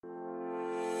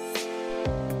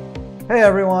Hey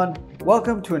everyone,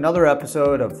 welcome to another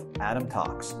episode of Adam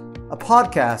Talks, a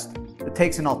podcast that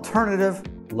takes an alternative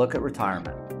look at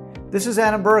retirement. This is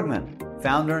Adam Bergman,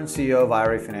 founder and CEO of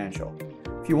IRA Financial.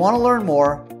 If you want to learn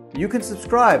more, you can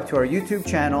subscribe to our YouTube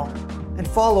channel and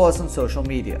follow us on social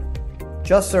media.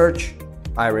 Just search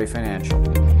IRA Financial.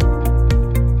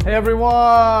 Hey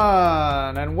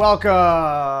everyone, and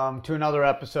welcome to another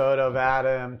episode of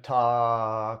Adam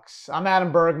Talks. I'm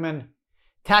Adam Bergman,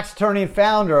 tax attorney and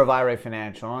founder of IRA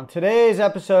Financial. On today's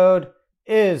episode,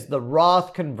 is the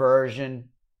Roth conversion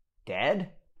dead?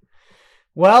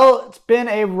 Well, it's been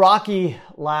a rocky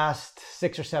last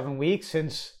 6 or 7 weeks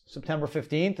since September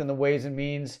 15th, and the Ways and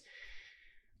Means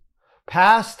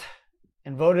passed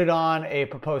and voted on a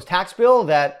proposed tax bill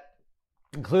that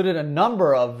included a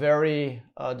number of very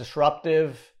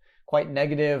disruptive, quite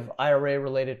negative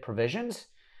IRA-related provisions.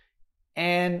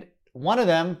 And one of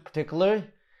them, particularly,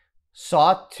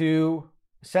 sought to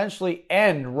essentially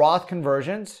end Roth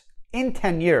conversions in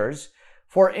 10 years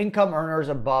for income earners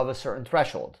above a certain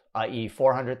threshold, i.e.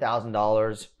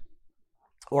 $400,000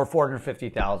 or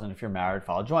 $450,000 if you're married,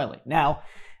 filed jointly. Now,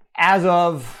 as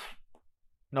of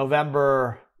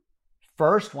November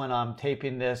 1st, when I'm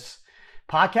taping this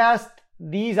podcast,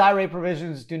 these IRA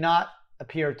provisions do not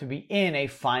appear to be in a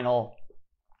final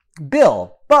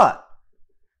bill. But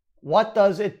what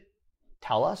does it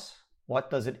tell us? What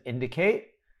does it indicate?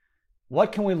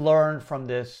 What can we learn from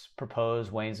this proposed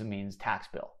Ways and Means tax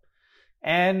bill?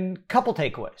 And a couple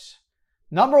takeaways.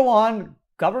 Number one,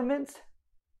 government,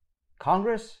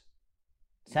 Congress,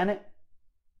 Senate,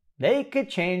 they could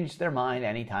change their mind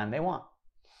anytime they want.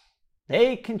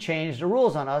 They can change the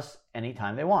rules on us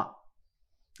anytime they want.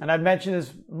 And I've mentioned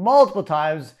this multiple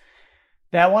times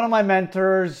that one of my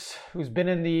mentors, who's been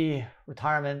in the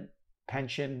retirement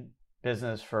pension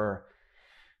business for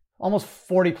almost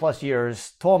 40 plus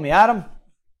years, told me, Adam,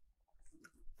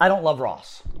 I don't love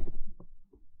Roths.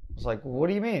 I was like, what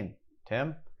do you mean,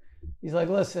 Tim? He's like,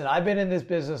 listen, I've been in this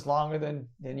business longer than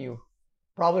you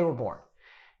probably were born,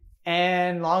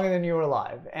 and longer than you were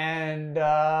alive. And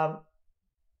I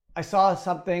saw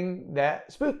something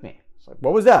that spooked me. It's like,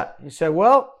 what was that? He said,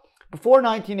 well, before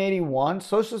 1981,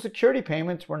 Social Security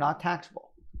payments were not taxable.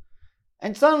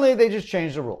 And suddenly they just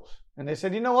changed the rules. And they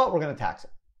said, you know what? We're going to tax it.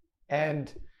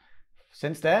 And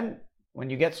since then, when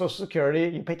you get Social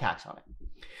Security, you pay tax on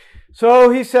it. So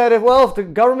he said, well, if the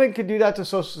government could do that to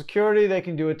Social Security, they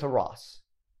can do it to Roths.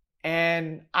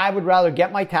 And I would rather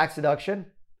get my tax deduction,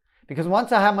 because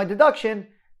once I have my deduction,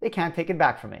 they can't take it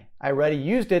back from me. I already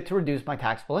used it to reduce my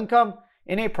taxable income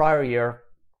in a prior year.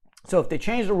 So if they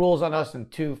change the rules on us in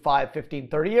 2, 5, 15,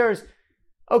 30 years,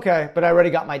 okay, but I already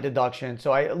got my deduction,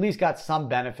 so I at least got some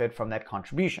benefit from that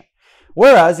contribution.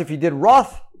 Whereas if you did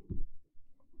Roth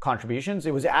contributions,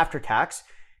 it was after tax.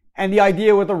 And the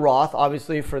idea with the Roth,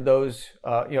 obviously for those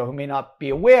who may not be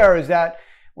aware, is that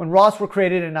when Roths were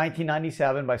created in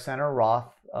 1997 by Senator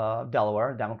Roth of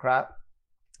Delaware, Democrat,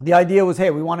 the idea was,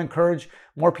 hey, we want to encourage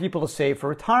more people to save for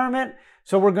retirement,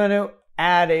 so we're going to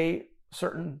add a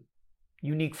certain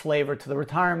unique flavor to the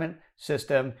retirement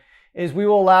system, is we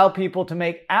will allow people to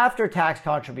make after-tax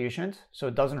contributions, so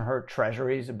it doesn't hurt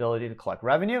Treasury's ability to collect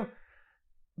revenue.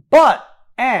 But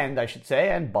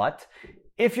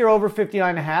if you're over 59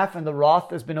 and a half and the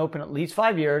Roth has been open at least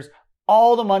 5 years,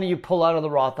 all the money you pull out of the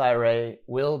Roth IRA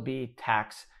will be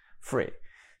tax-free.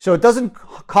 So it doesn't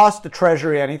cost the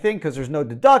Treasury anything because there's no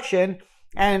deduction.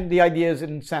 And the idea is it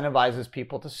incentivizes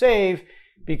people to save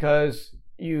because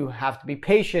you have to be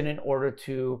patient in order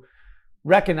to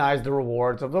recognize the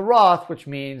rewards of the Roth, which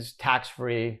means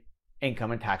tax-free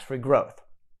income and tax-free growth.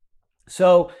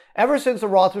 So ever since the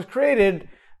Roth was created,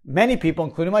 many people,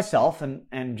 including myself,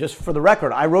 and just for the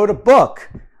record, I wrote a book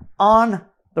on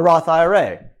the Roth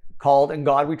IRA called In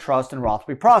God We Trust and Roth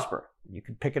We Prosper. You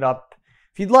can pick it up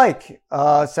if you'd like,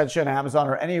 essentially on Amazon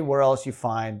or anywhere else you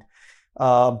find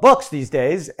books these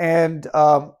days. And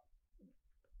I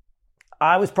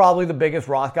was probably the biggest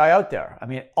Roth guy out there. I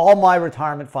mean, all my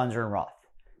retirement funds are in Roth.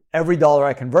 Every dollar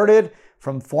I converted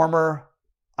from former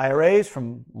IRAs,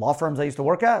 from law firms I used to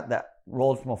work at that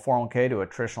rolled from a 401k to a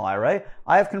traditional IRA,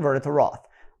 I have converted to Roth.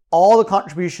 All the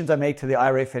contributions I make to the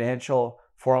IRA Financial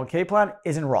 401k plan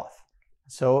is in Roth.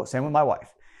 So same with my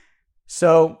wife.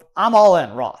 So I'm all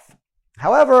in Roth.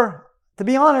 However, to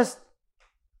be honest,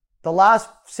 the last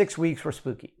 6 weeks were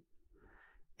spooky.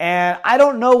 And I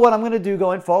don't know what I'm going to do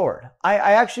going forward. I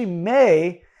actually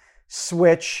may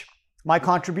switch my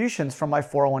contributions from my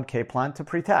 401k plan to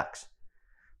pre-tax.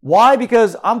 Why?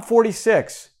 Because I'm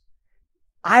 46.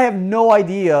 I have no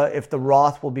idea if the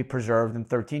Roth will be preserved in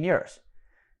 13 years.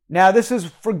 Now, this is,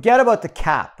 forget about the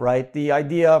cap, right? The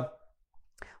idea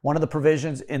One of the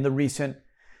provisions in the recent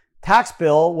tax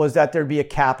bill was that there'd be a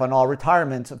cap on all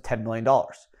retirements of $10 million.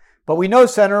 But we know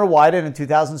Senator Wyden in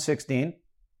 2016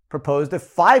 proposed a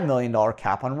 $5 million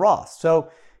cap on Roth. So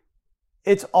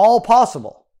it's all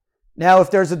possible. Now,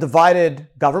 if there's a divided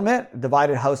government, a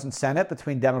divided House and Senate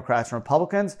between Democrats and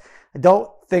Republicans, I don't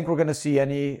think we're going to see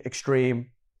any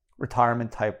extreme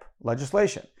retirement type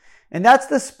legislation. And that's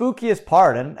the spookiest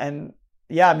part. And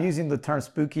yeah, I'm using the term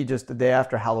spooky just the day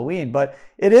after Halloween, but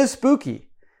it is spooky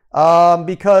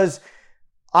because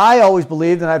I always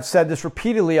believed, and I've said this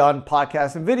repeatedly on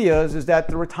podcasts and videos, is that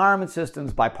the retirement system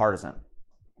is bipartisan.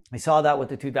 We saw that with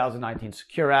the 2019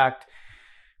 Secure Act.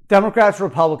 Democrats,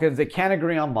 Republicans, they can't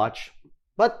agree on much,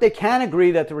 but they can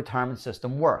agree that the retirement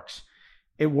system works.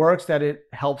 It works, that it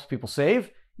helps people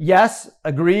save. Yes,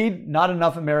 agreed, not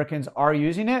enough Americans are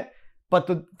using it,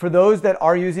 but for those that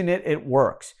are using it, it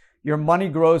works. Your money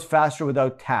grows faster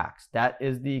without tax. That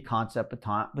is the concept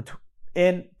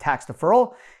in tax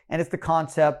deferral, and it's the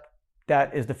concept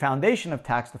that is the foundation of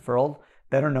tax deferral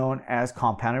that are known as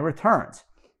compounded returns.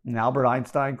 And Albert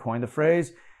Einstein coined the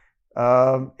phrase,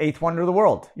 eighth wonder of the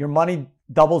world. Your money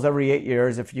doubles every 8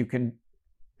 years if you can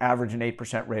average an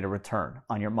 8% rate of return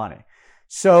on your money.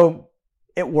 So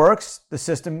it works. The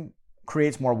system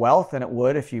creates more wealth than it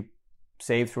would if you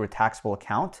save through a taxable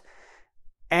account.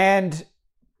 And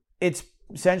it's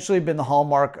essentially been the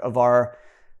hallmark of our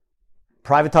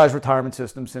privatized retirement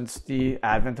system since the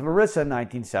advent of ERISA in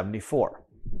 1974.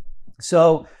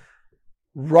 So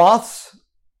Roths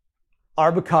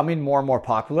are becoming more and more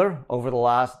popular over the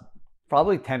last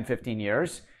probably 10, 15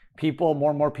 years. More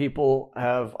and more people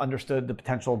have understood the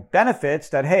potential benefits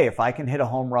that, hey, if I can hit a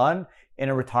home run in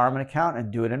a retirement account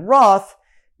and do it in Roth,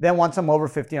 then once I'm over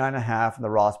 59 and a half and the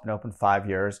Roth's been open 5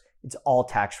 years, it's all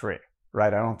tax-free,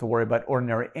 right? I don't have to worry about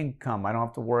ordinary income. I don't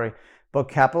have to worry about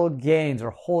capital gains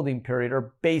or holding period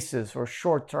or basis or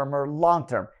short-term or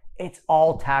long-term. It's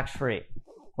all tax-free.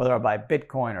 Whether I buy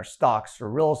Bitcoin or stocks or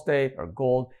real estate or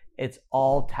gold, it's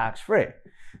all tax-free.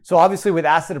 So obviously with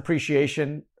asset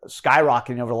appreciation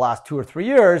skyrocketing over the last 2 or 3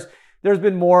 years, there's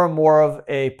been more and more of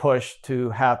a push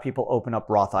to have people open up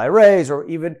Roth IRAs or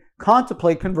even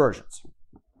contemplate conversions,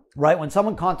 right? When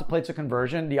someone contemplates a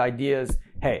conversion, the idea is,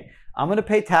 hey, I'm going to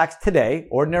pay tax today,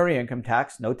 ordinary income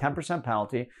tax, no 10%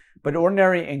 penalty, but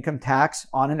ordinary income tax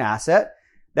on an asset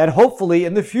that hopefully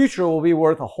in the future will be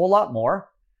worth a whole lot more.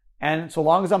 And so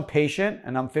long as I'm patient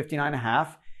and I'm 59 and a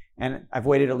half and I've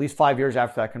waited at least 5 years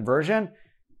after that conversion,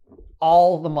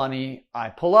 all the money I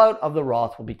pull out of the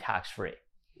Roth will be tax-free,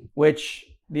 which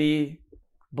the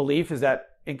belief is that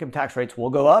income tax rates will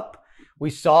go up.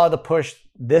 We saw the push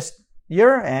this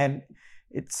year, and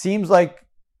it seems like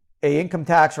a income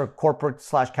tax or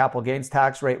corporate/capital gains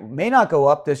tax rate may not go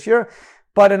up this year,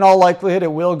 but in all likelihood,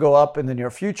 it will go up in the near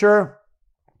future.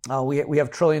 We have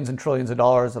trillions and trillions of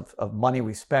dollars of money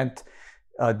we spent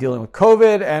dealing with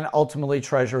COVID, and ultimately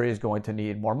Treasury is going to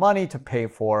need more money to pay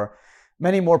for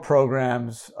many more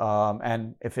programs,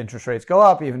 and if interest rates go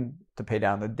up, even to pay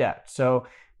down the debt. So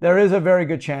there is a very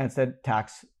good chance that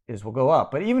taxes will go up.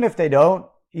 But even if they don't,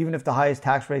 even if the highest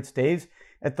tax rate stays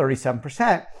at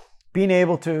 37%, being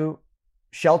able to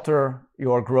shelter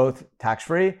your growth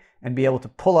tax-free and be able to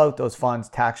pull out those funds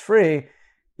tax-free,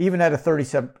 even at a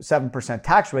 37%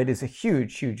 tax rate, is a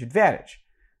huge, huge advantage,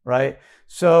 right?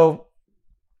 So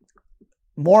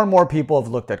more and more people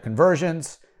have looked at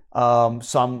conversions.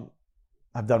 Some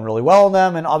have done really well in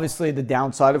them. And obviously the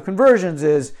downside of conversions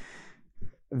is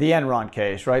the Enron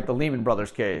case, right? The Lehman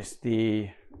Brothers case, the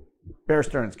Bear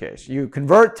Stearns case. You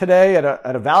convert today at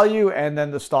a value, and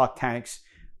then the stock tanks,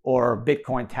 or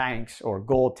Bitcoin tanks, or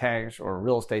gold tanks, or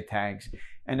real estate tanks.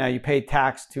 And now you pay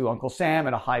tax to Uncle Sam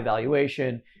at a high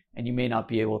valuation, and you may not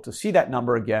be able to see that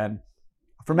number again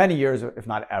for many years, if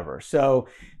not ever. So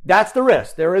that's the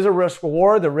risk. There is a risk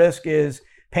reward. The risk is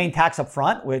paying tax up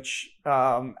front, which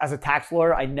as a tax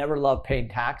lawyer, I never love paying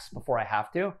tax before I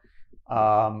have to.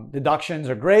 Deductions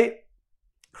are great.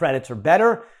 Credits are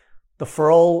better.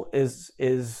 Deferral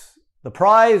is the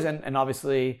prize, and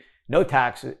obviously no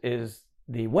tax is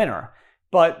the winner.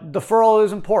 But deferral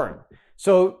is important.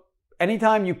 So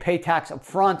anytime you pay tax up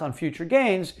front on future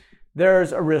gains,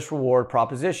 there's a risk-reward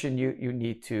proposition you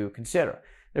need to consider.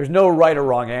 There's no right or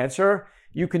wrong answer.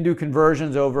 You can do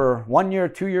conversions over 1 year,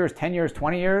 2 years, 10 years,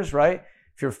 20 years, right?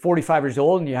 If you're 45 years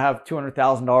old and you have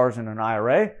 $200,000 in an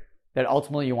IRA that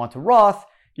ultimately you want to Roth,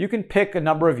 you can pick a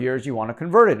number of years you want to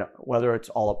convert it, whether it's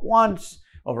all at once,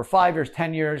 over 5 years,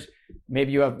 10 years.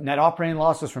 Maybe you have net operating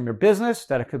losses from your business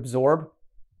that it could absorb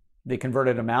the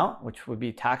converted amount, which would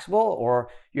be taxable, or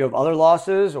you have other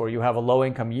losses, or you have a low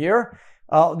income year.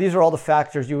 These are all the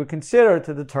factors you would consider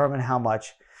to determine how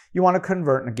much you want to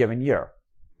convert in a given year.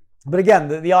 But again,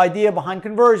 the idea behind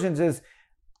conversions is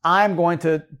I'm going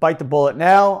to bite the bullet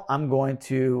now. I'm going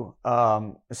to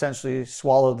essentially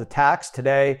swallow the tax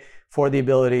today for the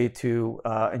ability to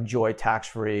enjoy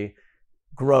tax-free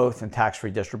growth and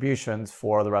tax-free distributions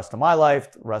for the rest of my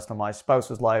life, the rest of my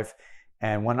spouse's life.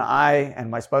 And when I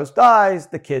and my spouse dies,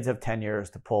 the kids have 10 years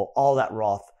to pull all that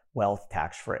Roth wealth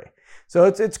tax-free. So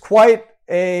it's quite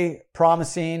a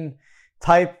promising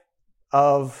type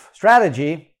of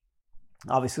strategy.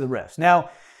 Obviously the risks.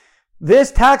 Now,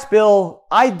 this tax bill,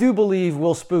 I do believe,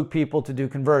 will spook people to do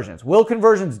conversions. Will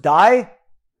conversions die?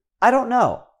 I don't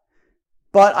know.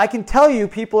 But I can tell you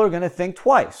people are going to think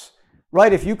twice,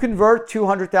 right? If you convert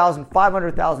 $200,000,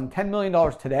 $500,000, $10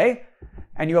 million today,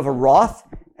 and you have a Roth,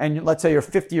 and let's say you're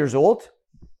 50 years old,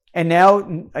 and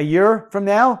now a year from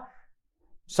now,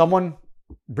 someone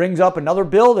brings up another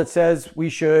bill that says we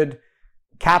should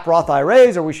cap Roth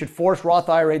IRAs or we should force Roth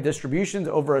IRA distributions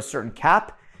over a certain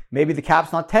cap. Maybe the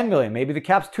cap's not 10 million. Maybe the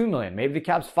cap's 2 million. Maybe the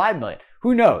cap's 5 million.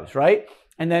 Who knows, right?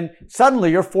 And then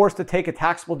suddenly you're forced to take a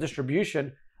taxable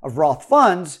distribution of Roth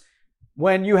funds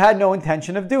when you had no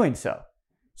intention of doing so.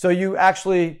 So you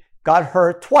actually got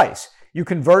hurt twice. You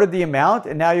converted the amount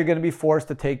and now you're going to be forced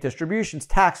to take distributions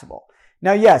taxable.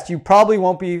 Now, yes, you probably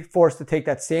won't be forced to take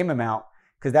that same amount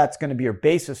because that's going to be your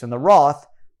basis in the Roth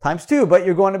times 2, but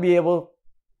you're going to be able,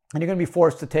 and you're going to be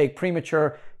forced to take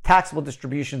premature taxable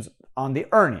distributions on the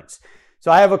earnings. So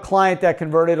I have a client that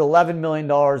converted $11 million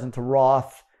into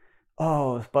Roth,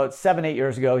 about 7-8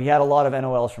 years ago. He had a lot of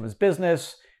NOLs from his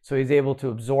business, so he's able to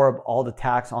absorb all the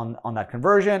tax on that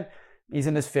conversion. He's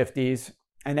in his 50s.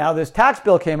 And now this tax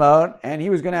bill came out and he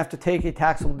was going to have to take a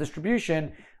taxable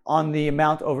distribution on the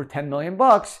amount over 10 million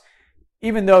bucks,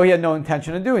 even though he had no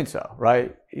intention of doing so,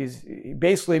 right? He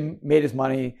basically made his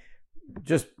money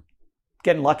just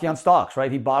getting lucky on stocks,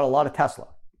 right? He bought a lot of Tesla,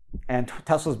 and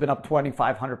Tesla's been up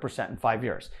 2,500% in 5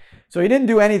 years. So he didn't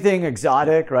do anything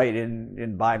exotic, right? He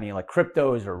didn't buy any like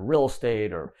cryptos or real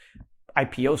estate or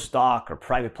IPO stock or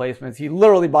private placements. He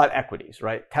literally bought equities,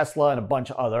 right? Tesla and a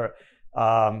bunch of other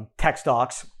tech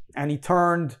stocks, and he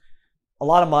turned a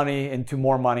lot of money into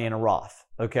more money in a Roth,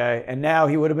 okay? And now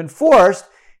he would have been forced,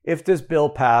 if this bill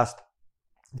passed,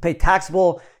 to pay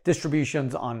taxable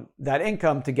distributions on that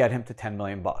income to get him to 10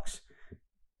 million bucks.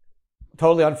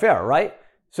 Totally unfair, right?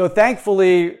 So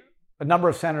thankfully, a number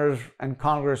of senators and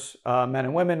Congress men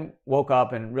and women woke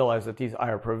up and realized that these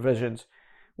IRA provisions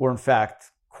were in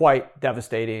fact quite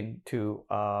devastating to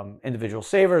individual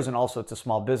savers and also to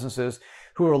small businesses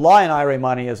who rely on IRA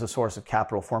money as a source of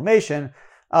capital formation.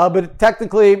 But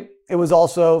technically, it was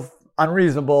also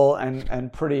unreasonable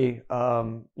and pretty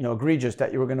egregious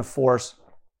that you were going to force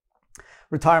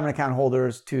retirement account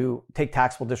holders to take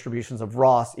taxable distributions of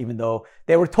Roths, even though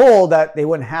they were told that they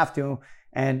wouldn't have to.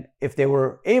 And if they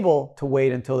were able to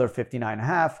wait until they're 59 and a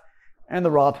half and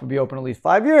the Roth would be open at least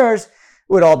 5 years, it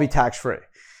would all be tax-free.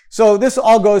 So this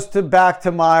all goes back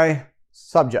to my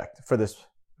subject for this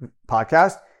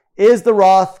podcast. Is the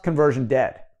Roth conversion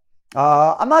dead?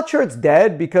 I'm not sure it's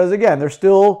dead because, again, there's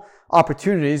still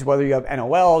opportunities, whether you have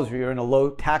NOLs or you're in a low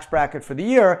tax bracket for the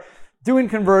year, doing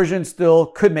conversion still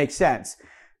could make sense.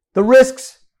 The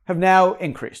risks have now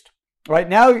increased, right?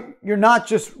 Now you're not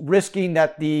just risking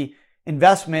that the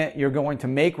investment you're going to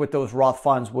make with those Roth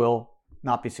funds will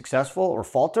not be successful or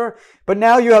falter, but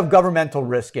now you have governmental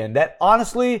risk in that.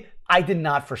 Honestly, I did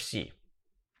not foresee.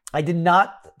 I did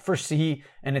not foresee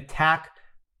an attack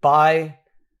by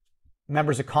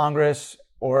members of Congress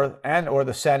or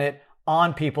the Senate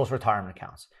on people's retirement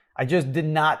accounts. I just did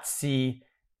not see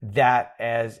that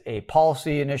as a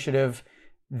policy initiative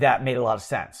that made a lot of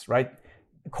sense, right?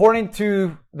 According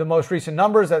to the most recent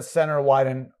numbers that Senator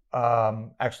Wyden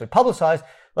actually publicized,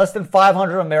 less than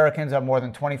 500 Americans have more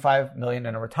than 25 million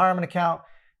in a retirement account,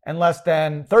 and less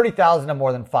than 30,000 have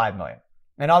more than 5 million.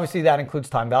 And obviously that includes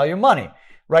time value of money,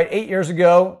 right? 8 years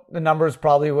ago, the numbers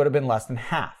probably would have been less than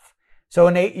half. So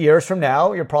in 8 years from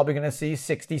now, you're probably going to see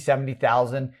 60,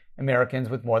 70,000 Americans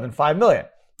with more than 5 million.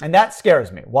 And that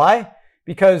scares me. Why?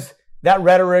 Because that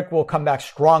rhetoric will come back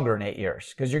stronger in 8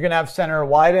 years. Because you're going to have Senator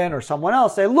Wyden or someone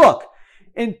else say, look,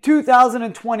 in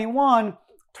 2021,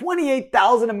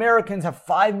 28,000 Americans have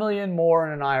 5 million more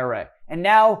in an IRA. And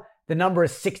now the number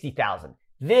is 60,000.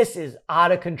 This is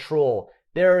out of control.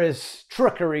 There is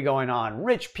trickery going on.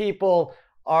 Rich people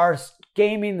are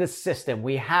gaming the system.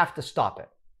 We have to stop it.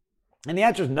 And the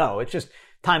answer is no. It's just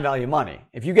time value money.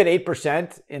 If you get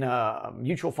 8% in a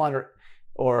mutual fund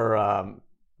or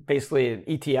basically an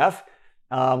ETF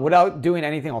without doing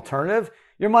anything alternative,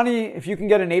 your money, if you can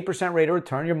get an 8% rate of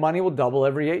return, your money will double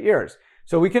every 8 years.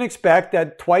 So we can expect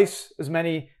that twice as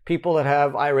many people that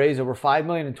have IRAs over 5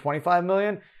 million and 25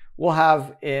 million will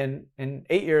have in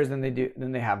 8 years than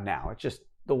they have now. It's just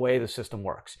the way the system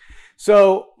works.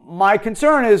 So my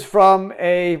concern is from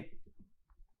a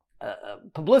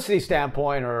publicity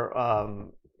standpoint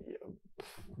or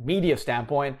media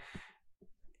standpoint,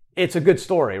 it's a good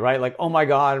story, right? Like, oh my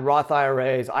God, Roth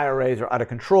IRAs are out of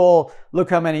control. Look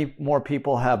how many more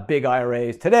people have big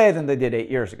IRAs today than they did 8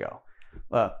 years ago.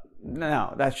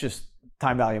 No, that's just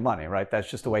time value money, right?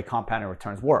 That's just the way compounding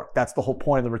returns work. That's the whole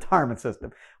point of the retirement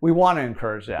system. We want to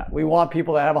encourage that. We want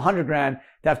people that have 100 grand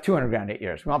to have 200 grand in 8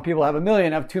 years. We want people to have $1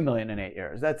 million to have 2 million in 8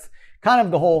 years. That's kind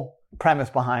of the whole premise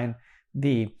behind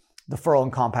the deferral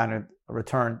and compounded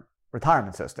return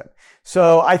retirement system.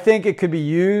 So I think it could be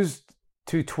used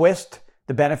to twist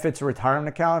the benefits of retirement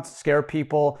accounts, scare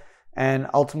people, and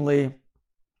ultimately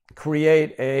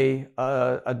create a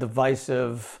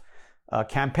divisive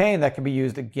campaign that can be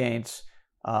used against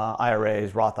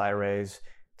IRAs, Roth IRAs,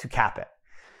 to cap it.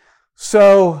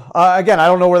 So again, I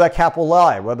don't know where that cap will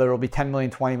lie, whether it'll be 10 million,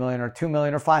 20 million, or 2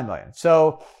 million, or 5 million.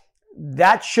 So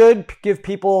that should give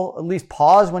people at least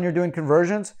pause when you're doing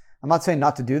conversions. I'm not saying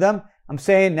not to do them. I'm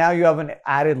saying now you have an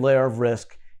added layer of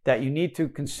risk that you need to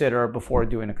consider before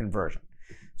doing a conversion.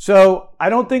 So I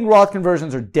don't think Roth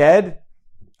conversions are dead.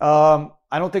 I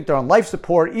don't think they're on life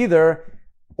support either,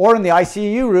 or in the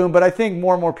ICU room, but I think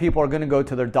more and more people are going to go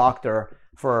to their doctor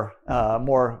for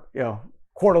more,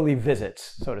 quarterly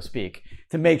visits, so to speak,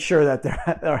 to make sure that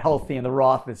they're healthy and the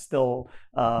Roth is still,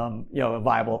 a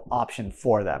viable option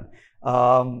for them,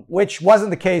 which wasn't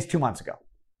the case 2 months ago,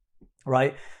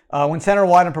 right? When Senator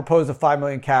Wyden proposed a 5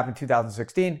 million cap in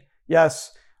 2016,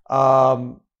 yes, it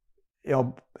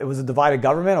was a divided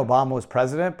government. Obama was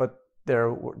president, but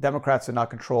Democrats did not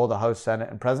control the House, Senate,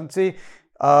 and presidency.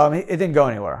 It didn't go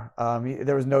anywhere.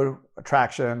 There was no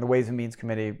traction. The Ways and Means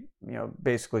Committee,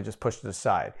 basically just pushed it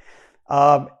aside.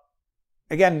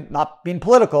 Again, not being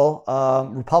political,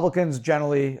 Republicans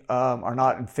generally are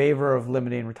not in favor of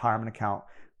limiting retirement account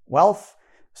wealth.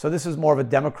 So this is more of a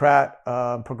Democrat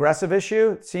progressive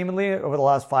issue, seemingly over the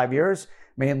last 5 years.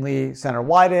 Mainly Senator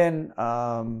Wyden.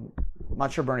 I'm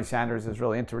not sure Bernie Sanders is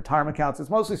really into retirement accounts. It's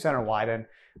mostly Senator Wyden,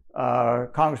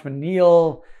 Congressman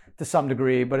Neal to some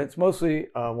degree, but it's mostly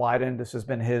Wyden. This has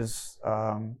been his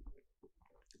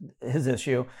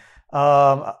issue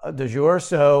du jour.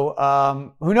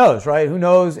 So who knows, right? Who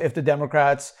knows if the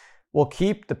Democrats will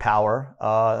keep the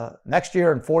power next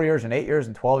year, in 4 years, in 8 years,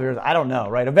 in 12 years? I don't know,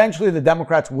 right? Eventually, the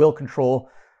Democrats will control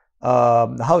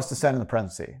the House, the Senate, and the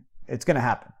presidency. It's going to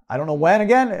happen. I don't know when,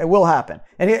 again, it will happen.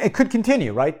 And it could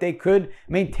continue, right? They could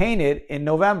maintain it in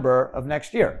November of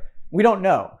next year. We don't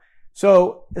know.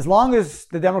 So as long as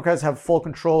the Democrats have full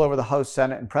control over the House,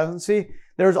 Senate, and presidency,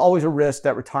 there's always a risk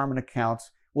that retirement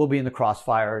accounts will be in the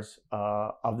crossfires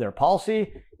of their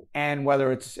policy. And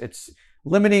whether it's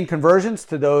limiting conversions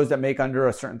to those that make under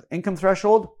a certain income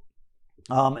threshold.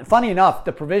 Funny enough,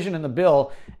 the provision in the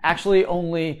bill actually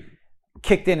only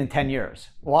kicked in 10 years.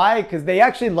 Why? Because they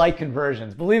actually like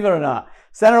conversions. Believe it or not.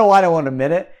 Senator Wyden won't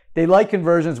admit it. They like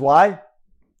conversions. Why? It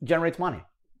generates money,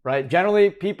 right?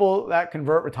 Generally, people that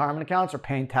convert retirement accounts are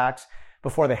paying tax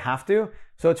before they have to.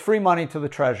 So it's free money to the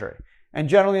Treasury. And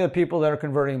generally, the people that are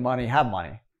converting money have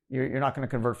money. You're not going to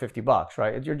convert $50,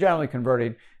 right? You're generally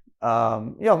converting,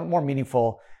 more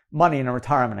meaningful money in a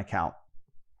retirement account.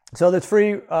 So that's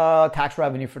free tax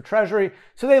revenue for Treasury.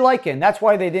 So they like it. And that's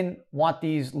why they didn't want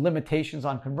these limitations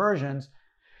on conversions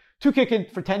to kick in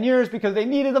for 10 years, because they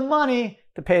needed the money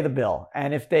to pay the bill.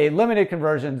 And if they limited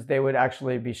conversions, they would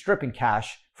actually be stripping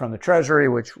cash from the Treasury,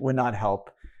 which would not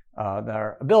help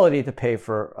their ability to pay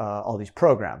for all these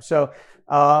programs. So,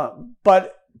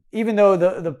 but even though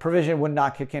the provision would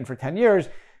not kick in for 10 years,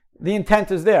 the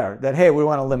intent is there that, hey, we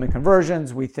want to limit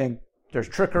conversions. We think there's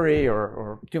trickery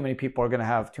or too many people are going to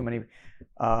have too many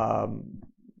large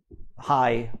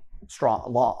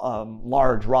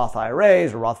Roth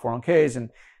IRAs or Roth 401ks, and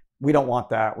we don't want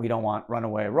that. We don't want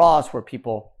runaway Roths where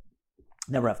people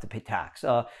never have to pay tax.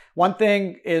 One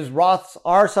thing is Roths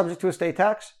are subject to estate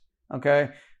tax, okay?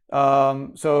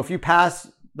 So if you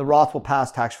pass, the Roth will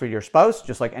pass tax-free to your spouse,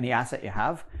 just like any asset you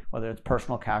have, whether it's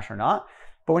personal cash or not.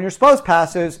 But when your spouse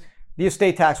passes, the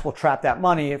estate tax will trap that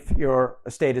money if your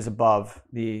estate is above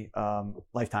the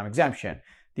lifetime exemption.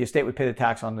 The estate would pay the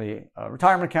tax on the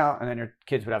retirement account, and then your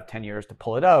kids would have 10 years to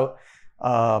pull it out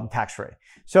tax-free.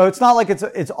 So it's not like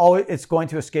it's going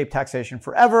to escape taxation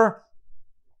forever.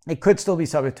 It could still be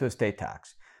subject to estate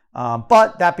tax.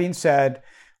 But that being said,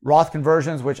 Roth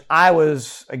conversions, which I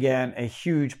was, again, a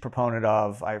huge proponent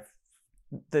of. I've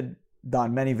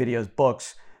done many videos,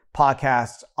 books,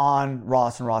 podcasts on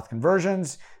Roths and Roth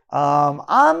conversions.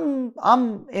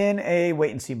 I'm in a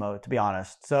wait and see mode, to be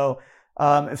honest. So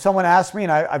if someone asks me,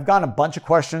 and I've gotten a bunch of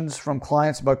questions from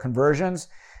clients about conversions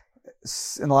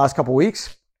in the last couple of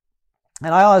weeks,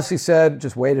 and I honestly said,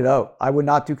 just wait it out. I would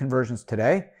not do conversions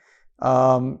today.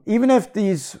 Even if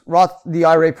the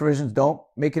IRA provisions don't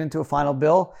make it into a final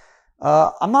bill,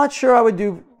 I'm not sure I would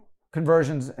do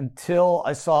conversions until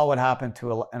I saw what happened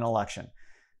to an election.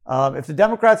 If the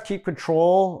Democrats keep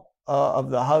control of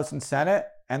the House and Senate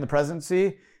and the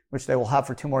presidency, which they will have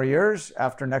for 2 more years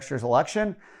after next year's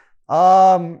election,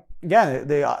 again,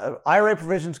 the IRA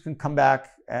provisions can come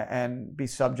back and be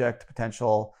subject to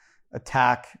potential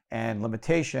attack and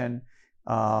limitation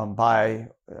by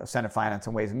Senate Finance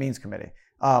and Ways and Means Committee,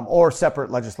 or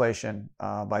separate legislation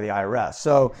by the IRS.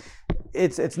 So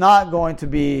it's not going to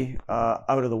be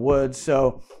out of the woods.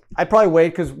 So I'd probably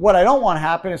wait, because what I don't want to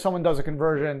happen is someone does a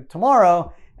conversion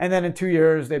tomorrow and then in 2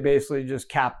 years they basically just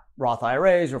cap Roth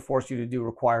IRAs or force you to do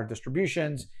required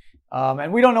distributions.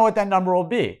 And we don't know what that number will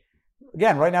be.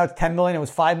 Again, right now it's 10 million. It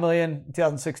was 5 million in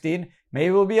 2016. Maybe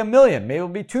it will be 1 million. Maybe it will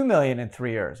be 2 million in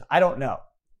 3 years. I don't know.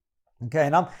 Okay,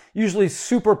 and I'm usually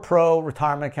super pro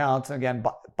retirement accounts. Again,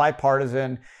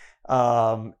 bipartisan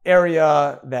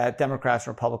area that Democrats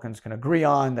and Republicans can agree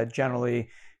on, that generally,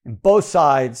 in both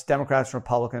sides, Democrats and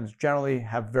Republicans generally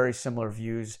have very similar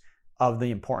views of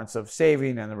the importance of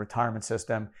saving and the retirement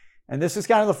system. And this is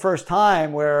kind of the first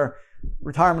time where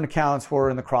retirement accounts were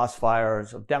in the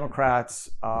crossfires of Democrats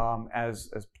as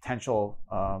potential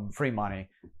free money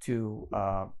to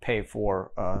pay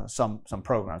for some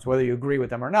programs. Whether you agree with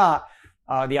them or not,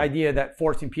 the idea that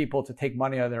forcing people to take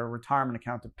money out of their retirement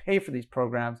account to pay for these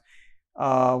programs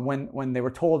when they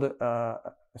were told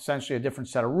essentially a different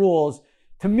set of rules,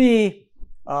 to me,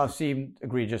 seemed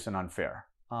egregious and unfair.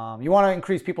 You want to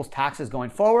increase people's taxes going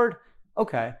forward?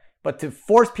 Okay. But to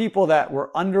force people that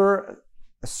were under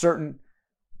a certain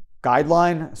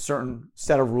guideline, a certain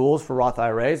set of rules for Roth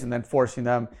IRAs, and then forcing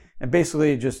them, and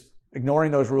basically just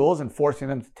ignoring those rules and forcing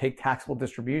them to take taxable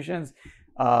distributions,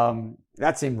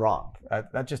 that seemed wrong.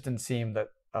 That just didn't seem that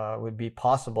would be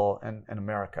possible in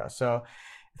America. So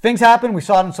things happen. We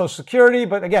saw it in Social Security,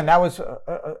 but again, that was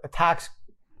a tax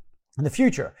in the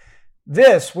future.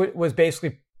 This was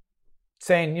basically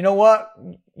saying, you know what?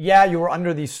 Yeah, you were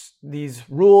under these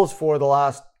rules for the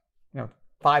last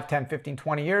 5, 10, 15,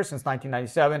 20 years since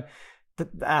 1997.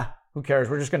 Who cares?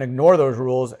 We're just going to ignore those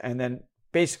rules and then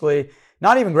basically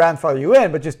not even grandfather you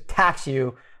in, but just tax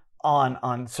you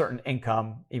on certain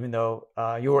income, even though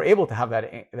you were able to have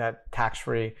that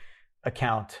tax-free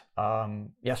account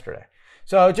yesterday.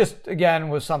 So it just, again,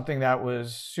 was something that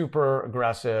was super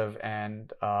aggressive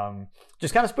and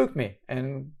just kind of spooked me.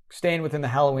 And staying within the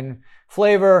Halloween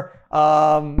flavor,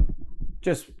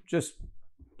 just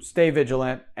stay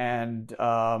vigilant and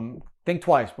think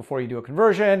twice before you do a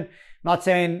conversion. I'm not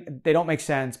saying they don't make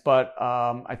sense, but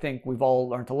I think we've all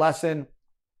learned a lesson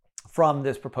from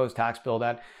this proposed tax bill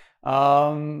that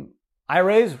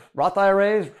IRAs, Roth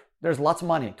IRAs, there's lots of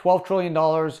money, $12 trillion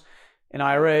in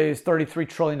IRAs, $33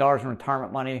 trillion in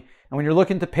retirement money. And when you're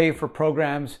looking to pay for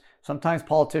programs, sometimes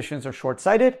politicians are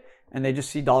short-sighted and they just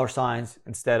see dollar signs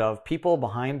instead of people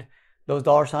behind those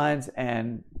dollar signs.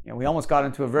 And we almost got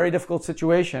into a very difficult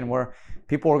situation where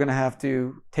people were going to have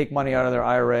to take money out of their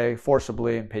IRA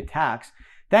forcibly and pay tax.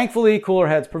 Thankfully, cooler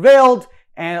heads prevailed,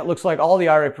 and it looks like all the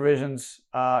IRA provisions,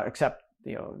 except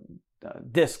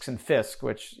DISCs and FISC,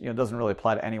 which doesn't really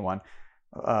apply to anyone,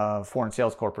 foreign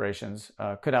sales corporations,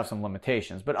 could have some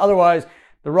limitations. But otherwise,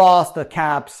 the Roth, the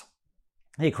caps,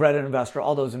 the accredited investor,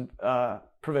 all those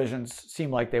provisions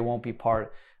seem like they won't be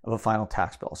part of a final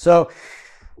tax bill. So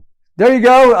there you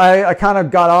go. I kind of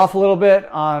got off a little bit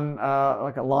on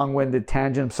like a long-winded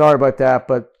tangent. I'm sorry about that,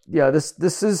 but yeah,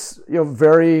 this is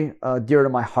very dear to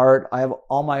my heart. I have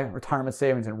all my retirement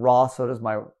savings in Roth. So does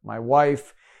my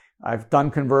wife. I've done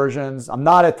conversions. I'm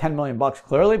not at 10 million bucks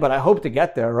clearly, but I hope to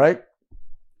get there. Right?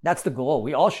 That's the goal.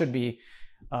 We all should be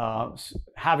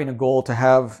having a goal to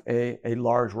have a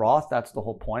large Roth. That's the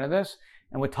whole point of this.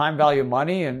 And with time value of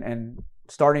money and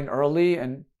starting early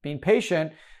and being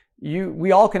patient,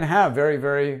 we all can have very,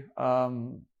 very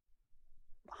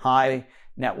high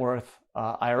net worth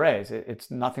IRAs. It's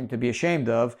nothing to be ashamed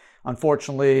of.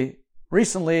 Unfortunately,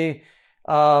 recently,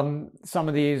 some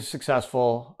of these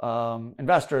successful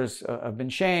investors have been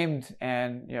shamed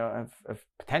and have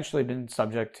potentially been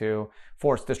subject to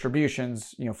forced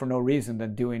distributions for no reason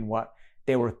than doing what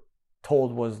they were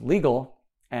told was legal,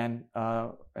 and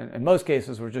in most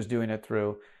cases were just doing it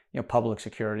through public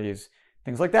securities,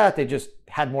 things like that. They just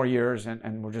had more years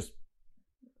and were just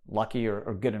lucky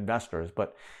or good investors.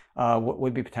 But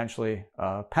would be potentially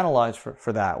penalized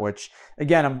for that, which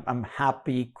again, I'm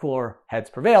happy cooler heads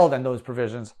prevailed and those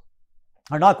provisions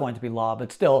are not going to be law,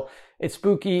 but still it's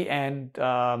spooky, and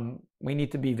we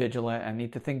need to be vigilant and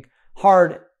need to think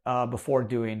hard before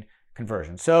doing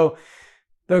conversion. So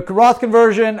the Roth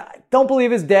conversion, I don't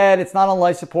believe is dead. It's not on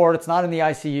life support. It's not in the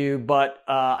ICU, but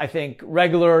I think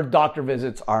regular doctor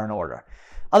visits are in order.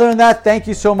 Other than that, thank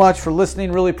you so much for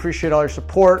listening. Really appreciate all your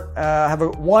support. Have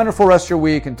a wonderful rest of your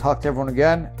week, and talk to everyone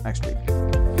again next week.